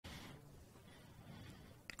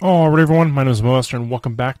Alright everyone, my name is Mowmaster and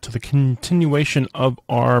welcome back to the continuation of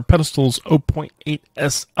our Pedestals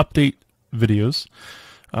 0.8s update videos.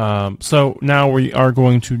 So now we are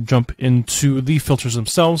going to jump into the filters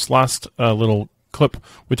themselves. Last little clip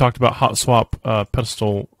we talked about hot swap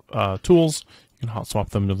pedestal tools. You can hot swap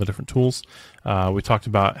them to the different tools. We talked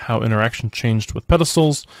about how interaction changed with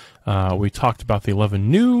pedestals. We talked about the 11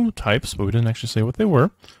 new types, but we didn't actually say what they were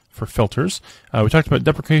for filters. We talked about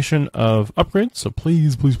deprecation of upgrades, so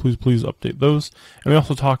please update those. And we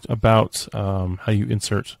also talked about how you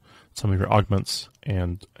insert some of your augments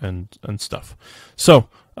and stuff. So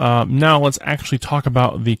now let's actually talk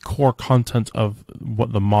about the core content of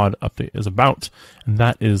what the mod update is about, and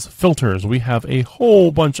that is filters. We have a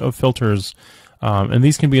whole bunch of filters, and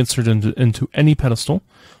these can be inserted into any pedestal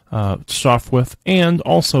to start off with, and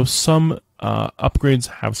also some upgrades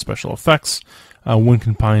have special effects. When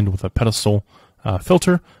combined with a pedestal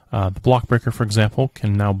filter. The block breaker, for example,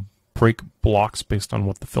 can now break blocks based on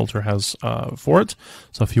what the filter has for it.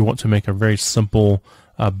 So if you want to make a very simple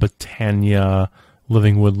Botania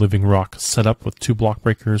living wood, living rock setup with 2 block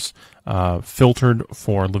breakers filtered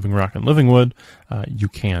for living rock and living wood, you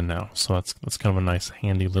can now. So that's kind of a nice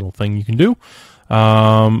handy little thing you can do.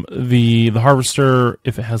 The harvester,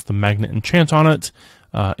 if it has the magnet enchant on it,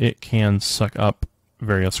 it can suck up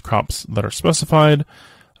various crops that are specified.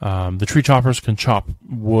 The tree choppers can chop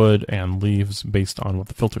wood and leaves based on what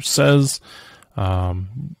the filter says.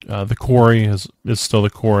 The quarry is still the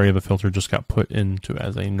quarry. The filter just got put into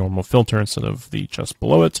as a normal filter instead of the chest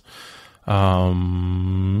below it.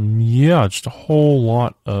 Yeah, just a whole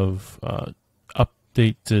lot of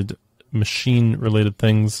updated machine-related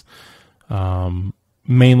things.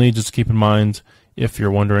 Mainly, just keep in mind, if you're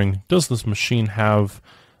wondering, does this machine have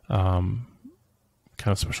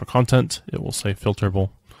kind of special content, it will say filterable.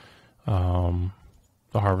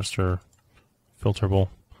 The harvester, filterable.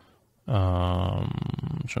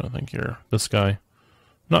 I'm trying to think here. This guy,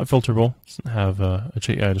 not filterable, doesn't have a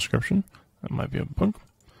JEI description. That might be a bug.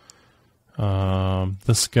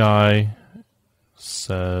 This guy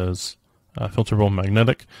says filterable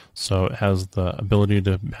magnetic, so it has the ability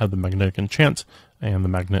to have the magnetic enchant, and the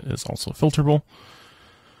magnet is also filterable.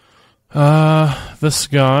 This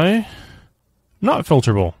guy, not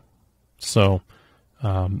filterable. So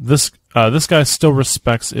this guy still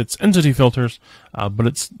respects its entity filters, but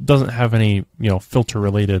it doesn't have any filter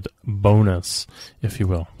related bonus, if you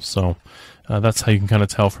will. So that's how you can kind of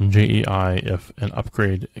tell from JEI if an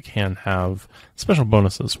upgrade can have special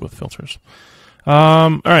bonuses with filters.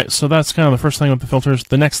 Alright, so that's kind of the first thing with the filters.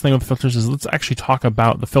 The next thing with the filters is let's actually talk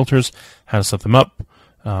about the filters, how to set them up,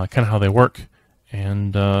 kind of how they work,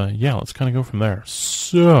 and yeah, let's kind of go from there.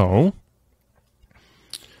 So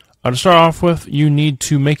to start off with, you need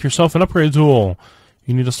to make yourself an upgrade tool.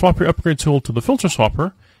 You need to swap your upgrade tool to the filter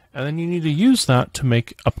swapper, and then you need to use that to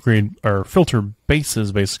make upgrade or filter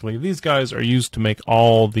bases, basically. These guys are used to make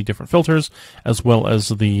all the different filters, as well as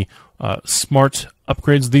the smart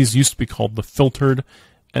upgrades. These used to be called the filtered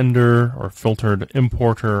ender, or filtered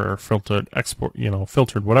importer, or filtered export,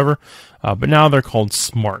 filtered whatever. But now they're called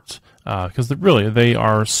smart, because they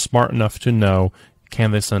are smart enough to know,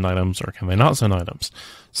 can they send items or can they not send items?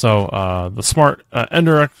 So the smart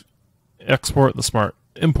ender export, the smart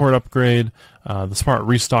import upgrade, the smart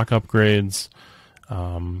restock upgrades,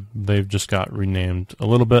 they've just got renamed a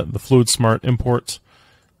little bit. The fluid smart import,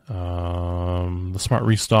 the smart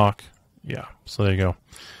restock, yeah, so there you go.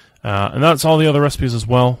 And that's all the other recipes as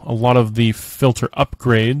well. A lot of the filter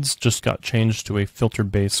upgrades just got changed to a filter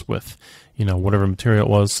base with, whatever material it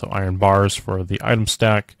was. So iron bars for the item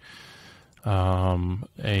stack,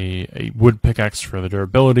 a wood pickaxe for the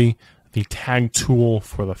durability, the tag tool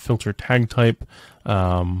for the filter tag type,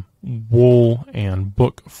 wool and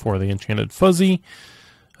book for the enchanted fuzzy,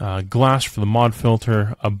 glass for the mod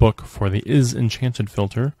filter, a book for the is enchanted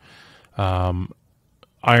filter, iron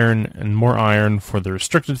and more iron for the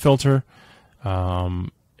restricted filter, book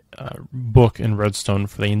and redstone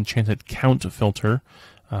for the enchanted count filter,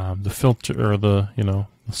 the filter, or the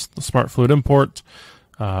smart fluid import,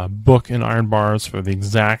 book and iron bars for the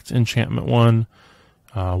exact enchantment one,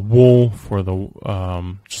 wool for the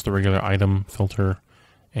just the regular item filter,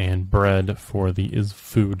 and bread for the is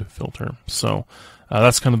food filter. So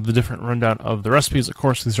that's kind of the different rundown of the recipes. Of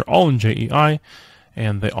course, these are all in JEI,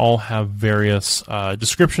 and they all have various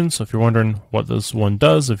descriptions. So if you're wondering what this one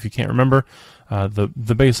does, if you can't remember,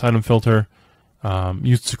 the base item filter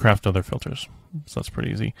used to craft other filters. So that's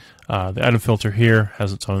pretty easy. The item filter here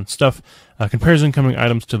has its own stuff. Compares incoming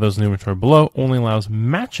items to those in the inventory below. Only allows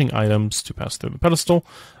matching items to pass through the pedestal.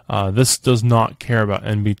 This does not care about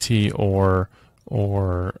NBT or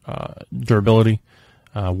durability.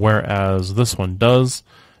 whereas this one does.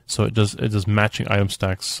 So it does matching item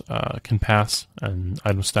stacks can pass, and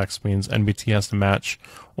item stacks means NBT has to match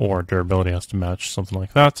or durability has to match, something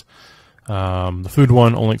like that. The food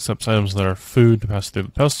one only accepts items that are food to pass through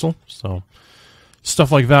the pedestal. So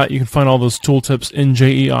stuff like that. You can find all those tooltips in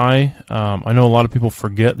JEI. I know a lot of people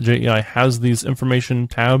forget JEI has these information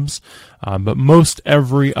tabs, but most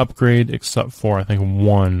every upgrade except for I think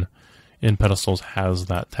one in Pedestals has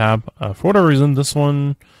that tab. For whatever reason, this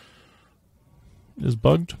one is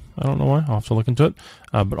bugged. I don't know why. I'll have to look into it.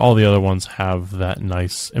 But all the other ones have that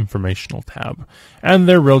nice informational tab. And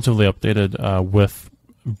they're relatively updated with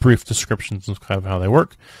brief descriptions of kind of how they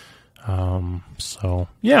work. So,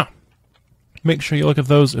 yeah. Make sure you look at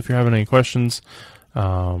those if you're having any questions.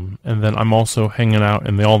 And then I'm also hanging out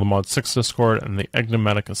in the All the Mod 6 Discord and the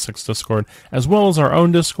Enigmatica 6 Discord, as well as our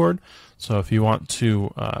own Discord. So if you want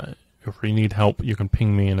to... if you need help, you can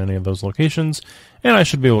ping me in any of those locations, and I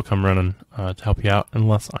should be able to come running to help you out,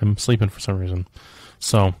 unless I'm sleeping for some reason.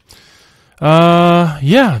 So,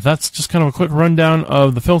 yeah, that's just kind of a quick rundown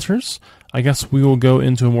of the filters. I guess we will go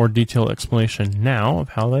into a more detailed explanation now of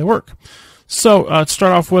how they work. So, to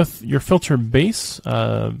start off with your filter base,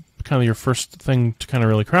 kind of your first thing to kind of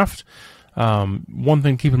really craft. One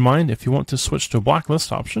thing to keep in mind, if you want to switch to a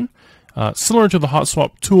blacklist option, similar to the hot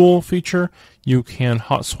swap tool feature, you can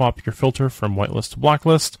hot swap your filter from whitelist to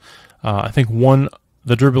blacklist. I think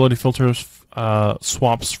the durability filter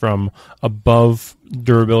swaps from above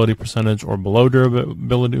durability percentage or below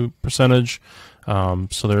durability percentage.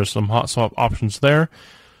 So there's some hot swap options there.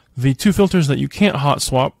 The two filters that you can't hot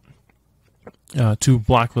swap to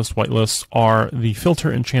blacklist, whitelist are the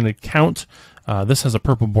filter enchanted count. This has a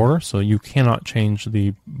purple border, so you cannot change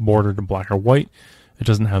the border to black or white. It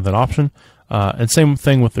doesn't have that option. And same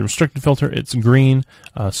thing with the restricted filter. It's green,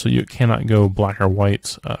 so you cannot go black or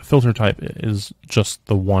white. Filter type is just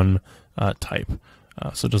the one type,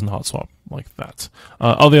 so it doesn't hot swap like that.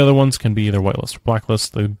 All the other ones can be either whitelist or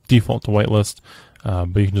blacklist. They default to whitelist,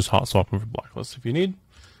 but you can just hot swap them for blacklist if you need.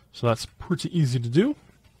 So that's pretty easy to do.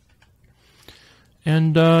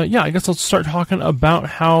 And yeah, I guess I'll start talking about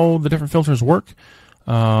how the different filters work.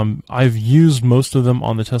 I've used most of them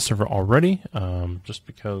on the test server already, just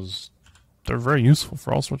because they're very useful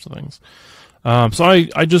for all sorts of things. So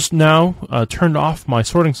I just now turned off my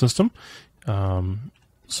sorting system.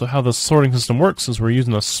 So how the sorting system works is we're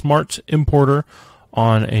using a smart importer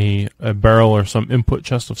on a barrel or some input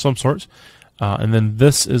chest of some sort, and then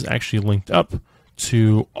this is actually linked up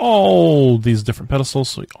to all these different pedestals,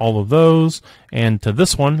 so all of those, and to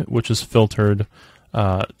this one, which is filtered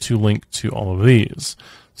to link to all of these.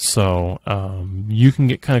 So you can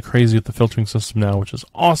get kind of crazy with the filtering system now, which is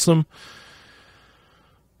awesome.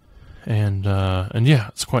 And yeah,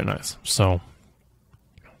 it's quite nice. So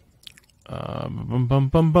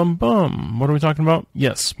what are we talking about?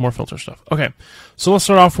 Yes, more filter stuff. Okay, so let's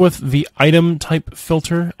start off with the item type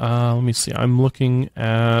filter. Let me see. I'm looking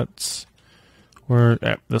at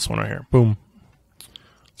this one right here. Boom.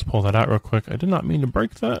 Let's pull that out real quick. I did not mean to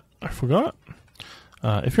break that. I forgot.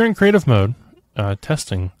 If you're in creative mode,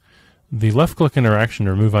 testing, the left-click interaction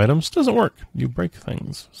to remove items doesn't work. You break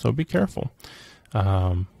things, so be careful.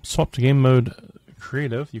 Swap to game mode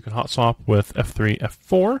creative. You can hot swap with F3,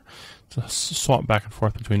 F4 to swap back and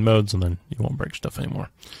forth between modes, and then you won't break stuff anymore.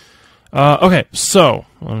 Okay, so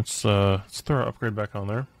let's throw our upgrade back on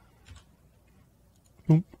there.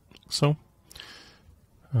 Oop, so.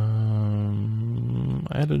 I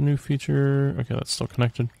added a new feature. Okay, that's still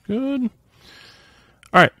connected. Good.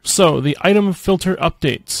 Alright, so the item filter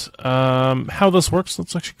updates. How this works,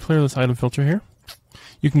 let's actually clear this item filter here.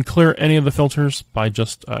 You can clear any of the filters by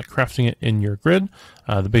just crafting it in your grid.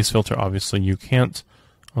 The base filter, obviously, you can't.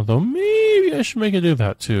 Although maybe I should make it do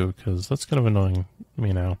that too, because that's kind of annoying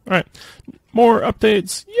me now. Alright, more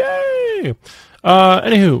updates. Yay!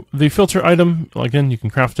 Anywho, the filter item, again, you can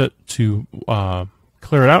craft it to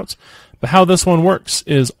clear it out. But how this one works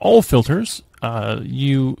is all filters,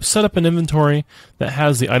 you set up an inventory that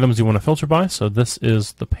has the items you want to filter by. So this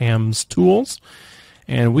is the Pam's tools.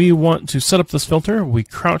 And we want to set up this filter. We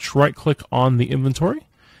crouch right-click on the inventory.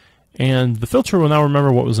 And the filter will now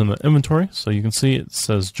remember what was in the inventory. So you can see it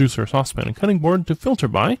says juicer, saucepan, and cutting board to filter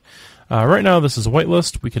by. Right now this is a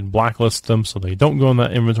whitelist. We can blacklist them so they don't go in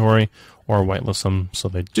that inventory, or whitelist them so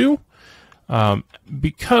they do.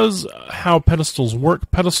 Because how pedestals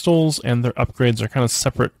work, pedestals and their upgrades are kind of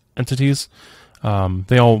separate entities.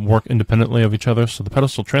 They all work independently of each other. So the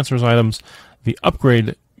pedestal transfers items. The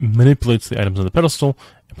upgrade manipulates the items in the pedestal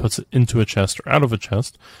and puts it into a chest or out of a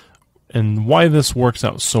chest. And why this works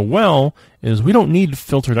out so well is we don't need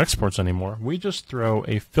filtered exports anymore. We just throw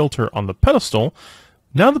a filter on the pedestal.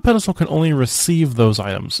 Now the pedestal can only receive those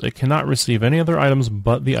items. It cannot receive any other items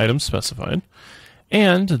but the items specified.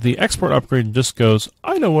 And the export upgrade just goes,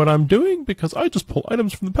 I know what I'm doing because I just pull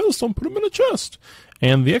items from the pedestal and put them in a chest.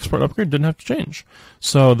 And the export upgrade didn't have to change.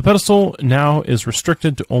 So the pedestal now is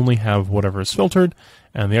restricted to only have whatever is filtered,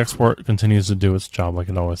 and the export continues to do its job like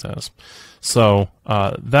it always has. So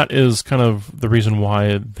that is kind of the reason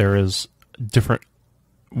why there is different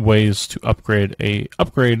ways to upgrade a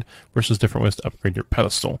upgrade versus different ways to upgrade your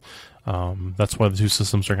pedestal. That's why the two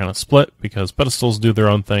systems are kind of split, because pedestals do their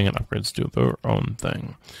own thing and upgrades do their own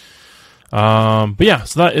thing. But yeah,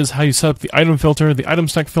 so that is how you set up the item filter. The item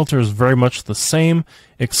stack filter is very much the same,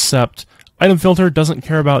 except item filter doesn't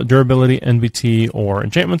care about durability, NBT, or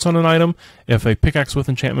enchantments on an item. If a pickaxe with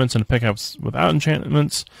enchantments and a pickaxe without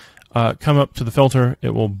enchantments come up to the filter,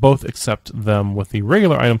 it will both accept them with the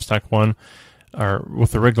regular item stack one, or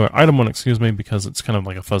with the regular item one, excuse me, because it's kind of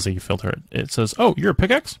like a fuzzy filter. It says, oh, you're a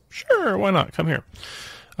pickaxe? Sure, why not? Come here.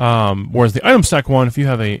 Whereas the item stack one, if you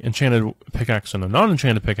have a enchanted pickaxe and a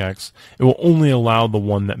non-enchanted pickaxe, it will only allow the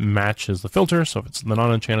one that matches the filter. So if it's the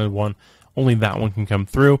non-enchanted one, only that one can come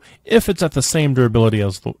through if it's at the same durability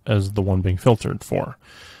as the one being filtered for.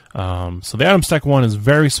 So the item stack one is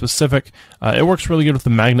very specific. It works really good with the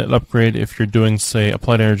magnet upgrade. If you're doing, say,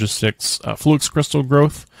 applied energy 6 Fluix crystal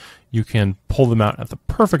growth, you can pull them out at the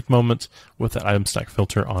perfect moment with that item stack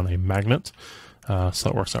filter on a magnet. So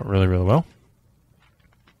that works out really, really well.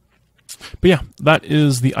 But yeah, that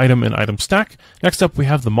is the item and item stack. Next up, we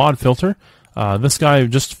have the mod filter. This guy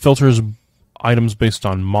just filters items based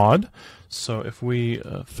on mod. So if we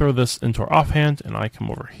throw this into our offhand, and I come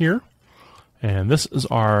over here, and this is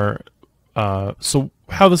our... so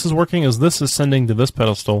how this is working is this is sending to this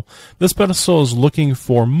pedestal. This pedestal is looking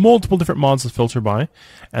for multiple different mods to filter by,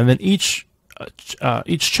 and then each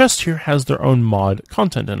chest here has their own mod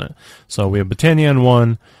content in it. So we have Botania in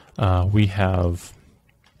one, we have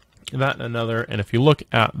that in another, and if you look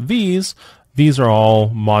at these are all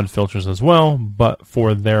mod filters as well, but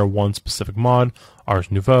for their one specific mod.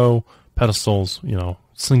 Ars Nouveau, pedestals, you know,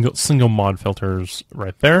 single mod filters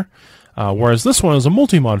right there. Whereas this one is a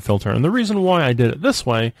multi-mod filter, and the reason why I did it this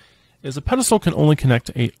way is a pedestal can only connect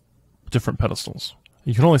to 8 different pedestals.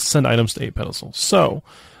 You can only send items to 8 pedestals. So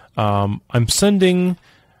I'm sending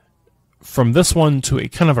from this one to a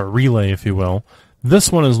kind of a relay, if you will.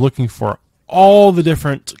 This one is looking for all the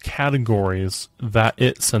different categories that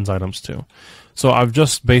it sends items to. So I've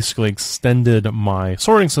just basically extended my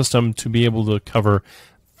sorting system to be able to cover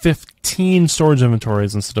 15 storage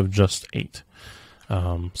inventories instead of just 8.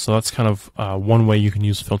 So that's kind of one way you can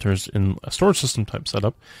use filters in a storage system type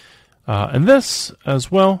setup. And this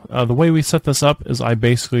as well, the way we set this up is I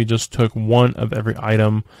basically just took one of every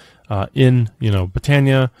item in, you know,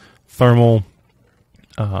 Botania, Thermal.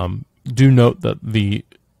 Do note that the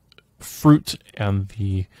fruit and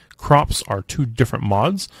the crops are 2 different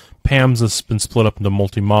mods. Pam's has been split up into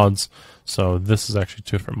multi-mods, so this is actually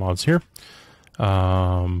 2 different mods here.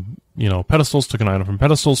 You know, pedestals, took an item from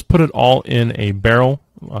pedestals, put it all in a barrel.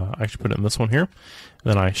 I actually put it in this one here.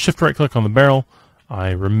 Then I shift right click on the barrel.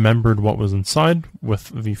 I remembered what was inside with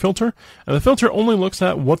the filter, and the filter only looks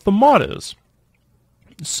at what the mod is.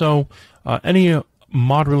 So any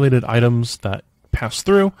mod related items that pass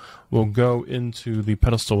through will go into the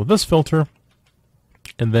pedestal with this filter,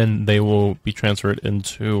 and then they will be transferred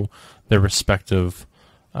into their respective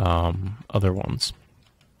other ones.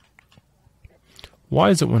 Why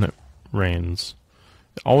is it when it rains?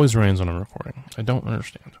 It always rains when I'm recording. I don't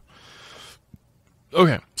understand.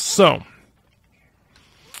 Okay, so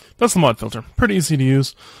that's the mod filter. Pretty easy to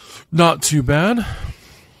use. Not too bad.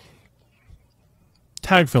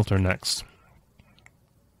 Tag filter next.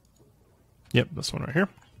 Yep, this one right here.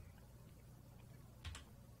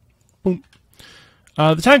 Boom.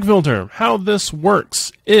 The tag filter, how this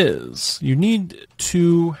works is you need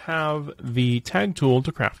to have the tag tool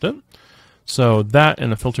to craft it. So that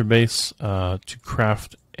and a filter base to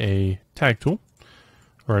craft a tag tool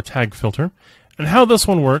or a tag filter. And how this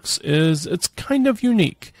one works is it's kind of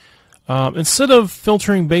unique. Instead of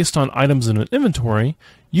filtering based on items in an inventory,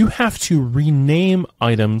 you have to rename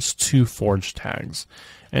items to forge tags.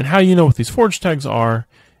 And how you know what these forge tags are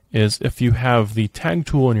is if you have the tag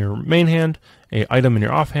tool in your main hand, a item in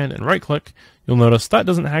your offhand, and right click, you'll notice that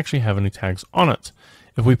doesn't actually have any tags on it.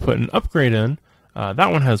 If we put an upgrade in,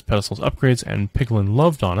 that one has pedestals, upgrades, and piglin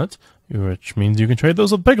loved on it, which means you can trade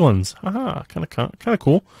those with piglins. Haha, kind of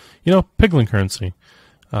cool. You know, piglin currency.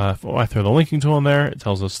 If I throw the linking tool in there, it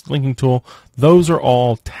tells us linking tool. Those are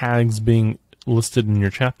all tags being listed in your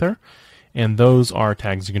chat there, and those are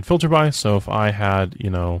tags you can filter by. So if I had, you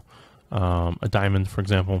know, a diamond, for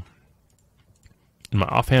example, in my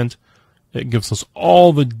offhand, it gives us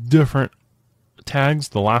all the different tags,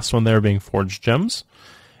 the last one there being forged gems.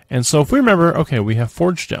 And so if we remember, okay, we have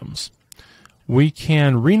forged gems. We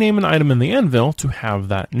can rename an item in the anvil to have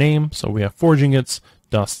that name. So we have forge ingots,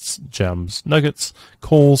 dusts, gems, nuggets,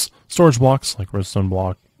 coals, storage blocks like redstone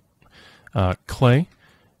block, clay.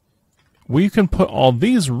 We can put all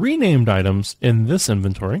these renamed items in this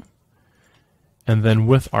inventory. And then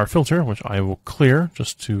with our filter, which I will clear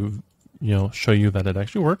just to show you that it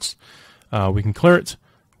actually works, we can clear it.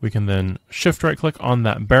 We can then shift right click on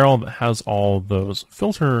that barrel that has all those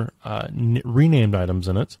filter renamed items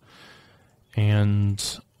in it.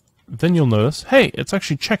 And then you'll notice, hey, it's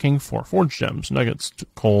actually checking for forged gems, nuggets,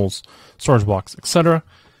 coals, storage blocks, etc.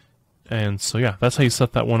 And so yeah, that's how you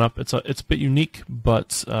set that one up. It's a bit unique,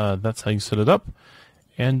 but that's how you set it up.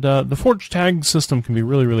 And the forge tag system can be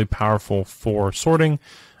really, really powerful for sorting,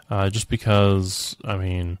 just because, I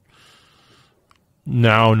mean,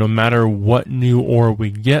 now no matter what new ore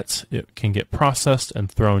we get, it can get processed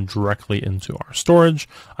and thrown directly into our storage.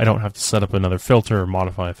 I don't have to set up another filter or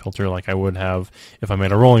modify a filter like I would have if I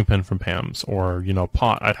made a rolling pin from Pam's or,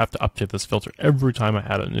 pot. I'd have to update this filter every time I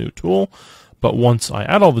had a new tool. But once I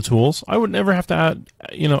add all the tools, I would never have to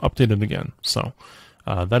update it again. So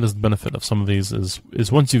that is the benefit of some of these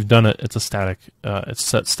is once you've done it, it's a static, it's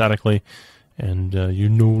set statically, and you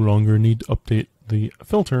no longer need to update the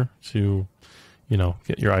filter to,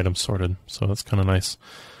 get your items sorted. So that's kind of nice.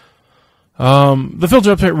 The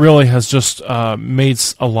filter update really has just made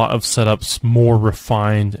a lot of setups more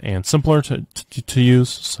refined and simpler to use.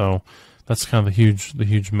 So that's kind of the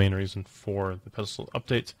huge main reason for the Pedestal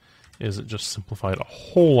update. Is it just simplified a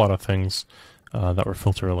whole lot of things that were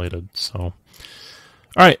filter related. So, all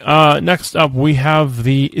right, next up we have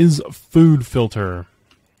the is food filter.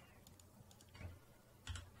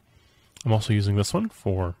 I'm also using this one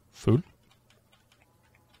for food.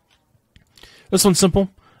 This one's simple.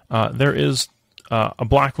 There is a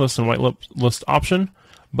blacklist and whitelist option,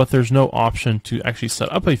 but there's no option to actually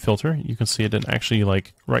set up a filter. You can see it didn't actually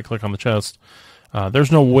right click on the chest.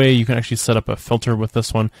 There's no way you can actually set up a filter with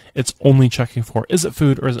this one. It's only checking for, is it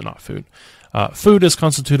food or is it not food? Food is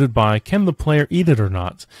constituted by, can the player eat it or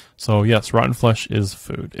not? So yes, rotten flesh is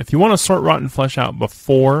food. If you want to sort rotten flesh out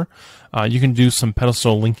before, you can do some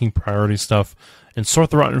pedestal linking priority stuff and sort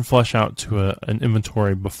the rotten flesh out to an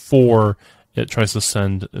inventory before it tries to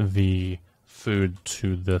send the food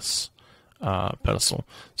to this pedestal.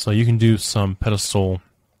 So you can do some pedestal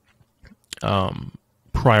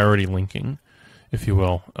priority linking, if you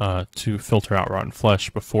will, to filter out rotten flesh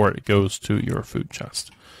before it goes to your food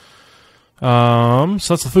chest. So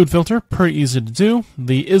that's the food filter. Pretty easy to do.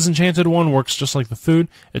 The is enchanted one works just like the food.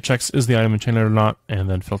 It checks is the item enchanted or not, and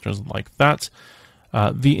then filters like that.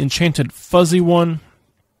 The enchanted fuzzy one,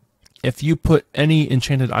 if you put any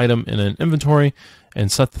enchanted item in an inventory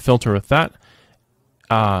and set the filter with that,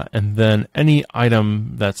 and then any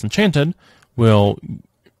item that's enchanted will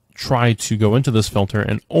try to go into this filter,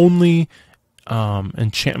 and only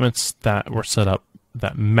enchantments that were set up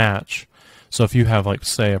that match. So if you have,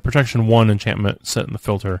 say, a protection 1 enchantment set in the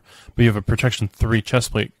filter, but you have a protection 3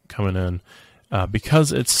 chestplate coming in,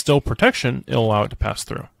 because it's still protection, it'll allow it to pass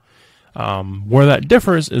through. Where that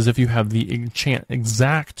differs is if you have the enchant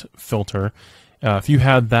exact filter. If you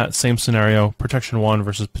had that same scenario, protection 1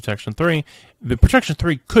 versus protection 3, the protection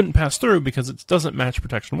 3 couldn't pass through because it doesn't match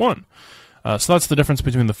protection 1. So that's the difference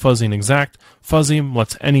between the fuzzy and exact. Fuzzy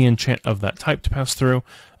lets any enchant of that type to pass through.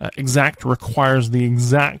 Exact requires the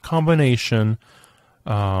exact combination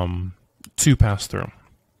to pass through.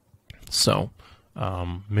 So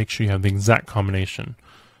make sure you have the exact combination,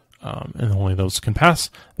 and only those can pass.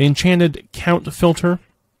 The enchanted count filter,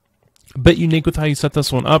 a bit unique with how you set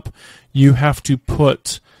this one up. You have to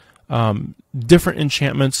put different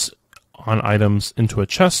enchantments on items into a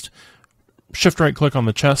chest. Shift right click on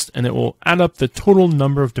the chest and it will add up the total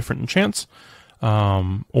number of different enchants,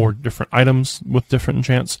 or different items with different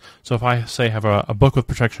enchants. So if I say have a book with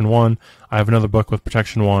protection 1, I have another book with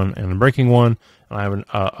protection 1 and breaking 1, and I have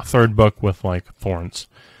a third book with thorns.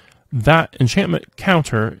 That enchantment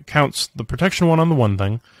counter counts the protection 1 on the one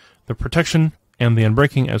thing, the protection and the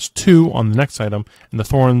unbreaking as 2 on the next item, and the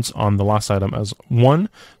thorns on the last item as 1.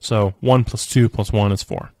 So 1 plus 2 plus 1 is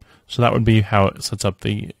 4. So that would be how it sets up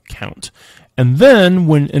the count. And then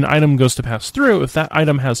when an item goes to pass through, if that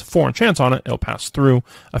item has 4 enchants on it, it'll pass through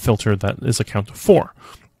a filter that is a count of 4.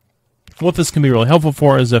 What this can be really helpful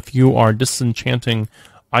for is if you are disenchanting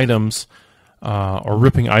items, or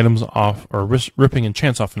ripping items off, or ripping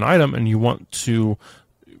enchants off an item, and you want to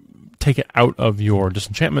take it out of your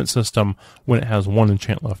disenchantment system when it has 1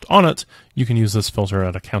 enchant left on it, you can use this filter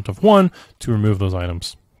at a count of 1 to remove those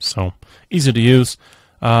items. So, easy to use.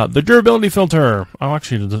 The durability filter, I'll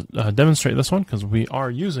actually demonstrate this one because we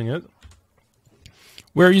are using it.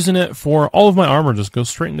 We're using it for all of my armor, just goes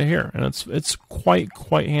straight into here, and it's quite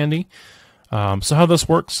handy. So how this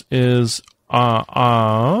works is,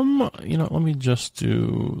 let me just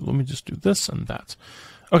do this and that.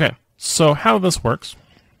 Okay, so how this works.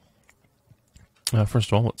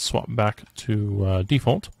 First of all, let's swap back to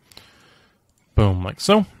default. Boom, like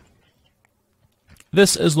so.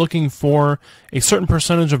 This is looking for a certain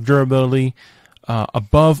percentage of durability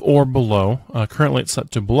above or below. Currently it's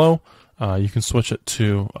set to below. You can switch it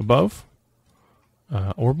to above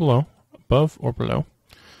or below. Above or below.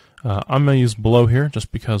 I'm going to use below here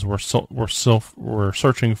just because we're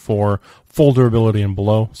searching for full durability and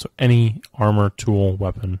below. So any armor, tool,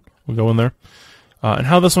 weapon will go in there. And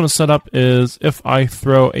how this one is set up is if I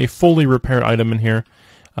throw a fully repaired item in here,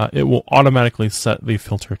 it will automatically set the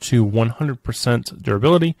filter to 100%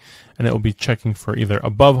 durability, and it will be checking for either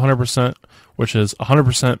above 100%, which is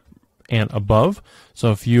 100% and above.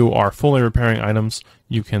 So if you are fully repairing items,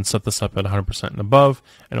 you can set this up at 100% and above,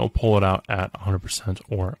 and it will pull it out at 100%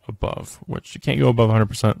 or above, which you can't go above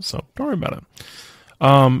 100%, so don't worry about it.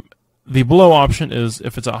 The below option is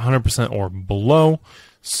if it's 100% or below,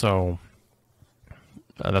 so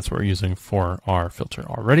that's what we're using for our filter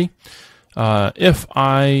already. If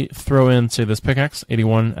I throw in, say, this pickaxe,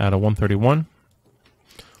 81 out of 131,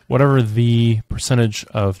 whatever the percentage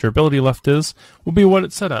of durability left is, will be what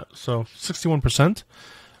it's set at, so 61%.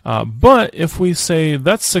 But if we say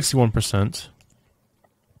that's 61%,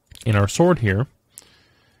 and our sword here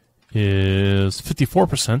is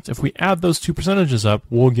 54%, if we add those two percentages up,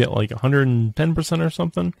 we'll get like 110% or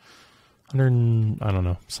something. I don't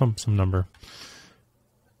know, some number.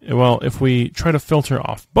 Well, if we try to filter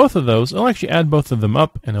off both of those, it'll actually add both of them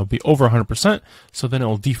up, and it'll be over 100%, so then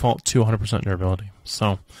it'll default to 100% durability.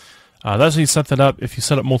 So that's how you set that up. If you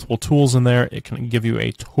set up multiple tools in there, it can give you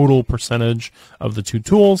a total percentage of the two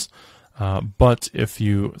tools, but if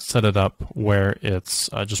you set it up where it's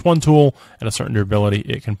just one tool and a certain durability,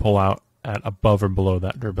 it can pull out at above or below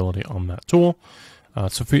that durability on that tool.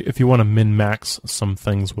 So if you want to min-max some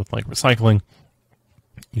things with like recycling,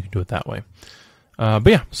 you can do it that way. But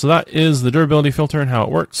yeah, so that is the durability filter and how it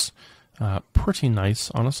works. Pretty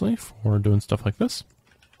nice, honestly, for doing stuff like this.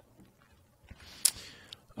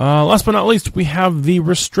 Last but not least, we have the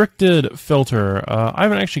restricted filter. I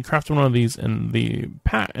haven't actually crafted one of these in the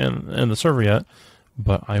in the server yet,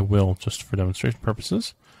 but I will just for demonstration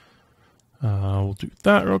purposes. We'll do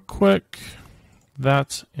that real quick.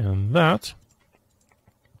 That and that.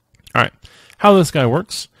 All right, how this guy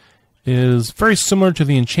works is very similar to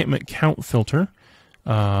the enchantment count filter.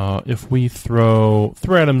 If we throw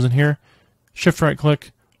 3 items in here, shift right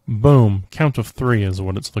click, boom, count of 3 is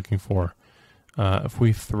what it's looking for. If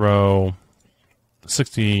we throw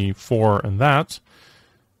 64 in that,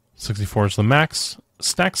 64 is the max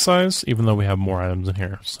stack size, even though we have more items in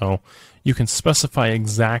here. So you can specify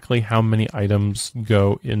exactly how many items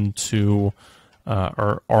go into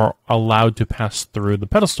or are allowed to pass through the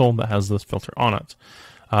pedestal that has this filter on it.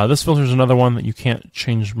 This filter is another one that you can't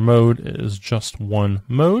change mode. It is just one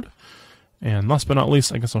mode. And last but not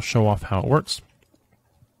least, I guess I'll show off how it works.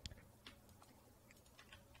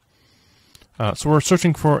 So we're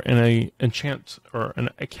searching for an enchant or an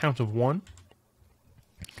account of 1.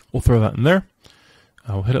 We'll throw that in there.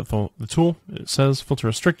 We'll hit up the tool. It says filter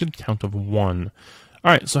restricted, count of 1.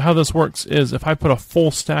 All right, so how this works is if I put a full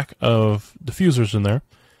stack of diffusers in there,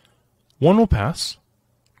 1 will pass,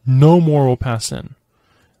 no more will pass in.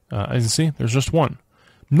 As you can see, there's just 1.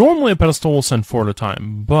 Normally a pedestal will send 4 at a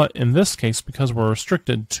time, but in this case, because we're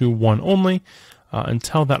restricted to 1 only,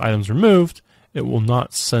 until that item's removed, it will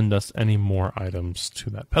not send us any more items to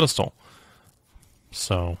that pedestal.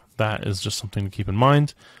 So that is just something to keep in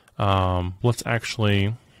mind. Let's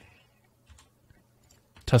actually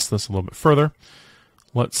test this a little bit further.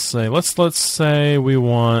 Let's say we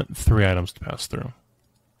want 3 items to pass through.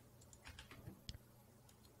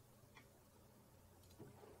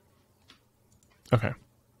 Okay.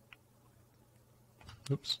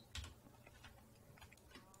 Oops.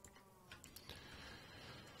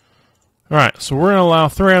 All right, so we're going to allow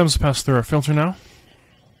 3 items to pass through our filter now.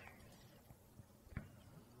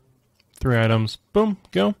 3 items, boom,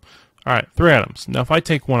 go. All right, 3 items. Now, if I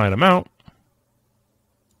take 1 item out,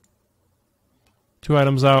 2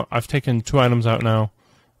 items out, I've taken 2 items out now,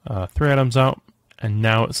 3 items out, and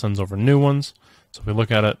now it sends over new ones. So if we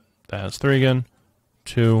look at it, that has 3 again,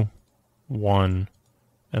 2, 1,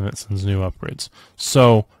 and it sends new upgrades.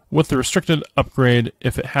 So with the restricted upgrade,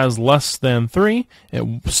 if it has less than 3,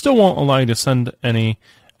 it still won't allow you to send any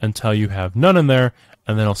until you have none in there,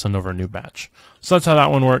 and then it'll send over a new batch. So that's how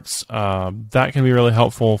that one works. That can be really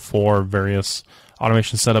helpful for various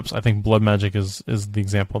automation setups. I think Blood Magic is the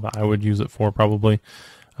example that I would use it for, probably.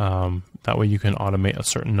 That way you can automate a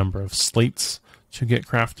certain number of slates to get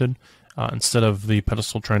crafted, instead of the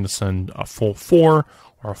pedestal trying to send a full 4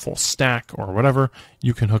 or a full stack or whatever.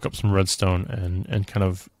 You can hook up some redstone and kind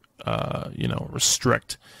of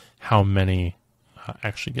restrict how many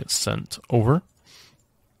actually get sent over.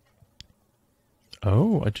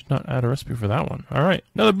 Oh, I did not add a recipe for that one. All right,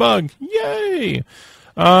 another bug. Yay!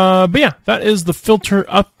 But yeah, that is the filter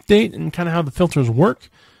update and kind of how the filters work.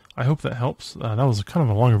 I hope that helps. That was kind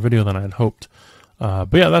of a longer video than I had hoped.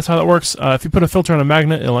 But yeah, that's how that works. If you put a filter on a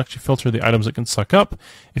magnet, it'll actually filter the items it can suck up.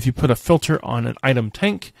 If you put a filter on an item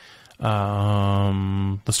tank,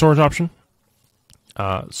 the storage option,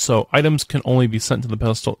 so items can only be sent to the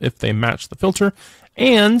pedestal if they match the filter,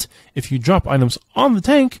 and if you drop items on the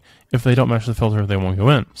tank, if they don't match the filter, they won't go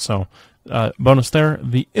in. So bonus there.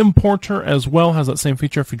 The importer as well has that same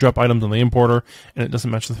feature. If you drop items on the importer and it doesn't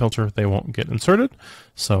match the filter, they won't get inserted.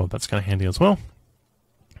 So that's kind of handy as well.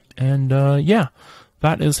 And yeah,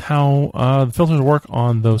 that is how the filters work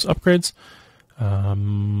on those upgrades.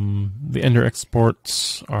 The Ender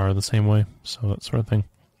exports are the same way, so that sort of thing.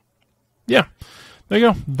 Yeah, there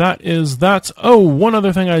you go. That is that. Oh, one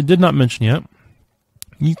other thing I did not mention yet.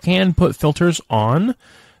 You can put filters on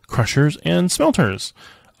crushers and smelters.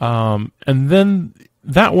 And then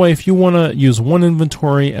that way, if you want to use one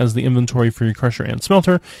inventory as the inventory for your crusher and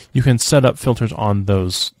smelter, you can set up filters on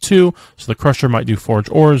those too. So the crusher might do forged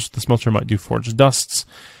ores, the smelter might do forged dusts,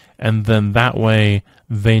 and then that way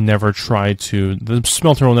the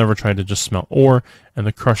smelter will never try to just smelt ore, and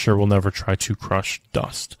the crusher will never try to crush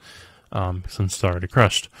dust, since it's already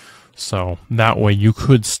crushed. So that way you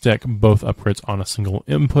could stick both upgrades on a single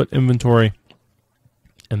input inventory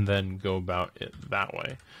and then go about it that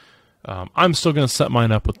way. I'm still going to set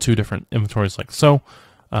mine up with 2 different inventories like so,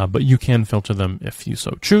 but you can filter them if you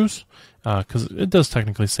so choose, because it does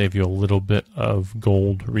technically save you a little bit of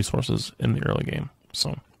gold resources in the early game.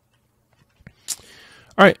 So,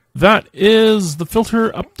 alright, that is the filter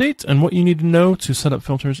update and what you need to know to set up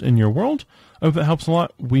filters in your world. I hope that helps a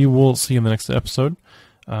lot. We will see you in the next episode.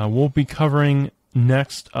 We'll be covering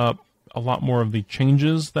next up a lot more of the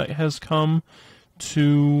changes that has come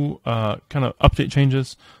to kind of update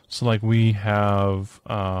changes. So like we have,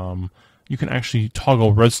 you can actually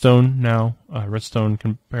toggle redstone now. Redstone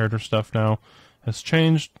comparator stuff now has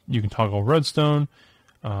changed. You can toggle redstone,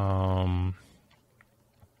 or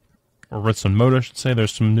redstone mode, I should say.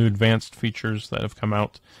 There's some new advanced features that have come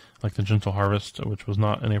out, like the gentle harvest, which was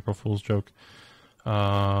not an April Fool's joke.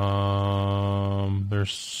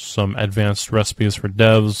 There's some advanced recipes for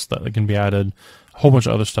devs that can be added. A whole bunch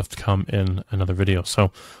of other stuff to come in another video.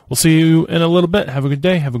 So we'll see you in a little bit. Have a good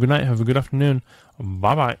day, have a good night, have a good afternoon.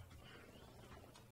 Bye-bye.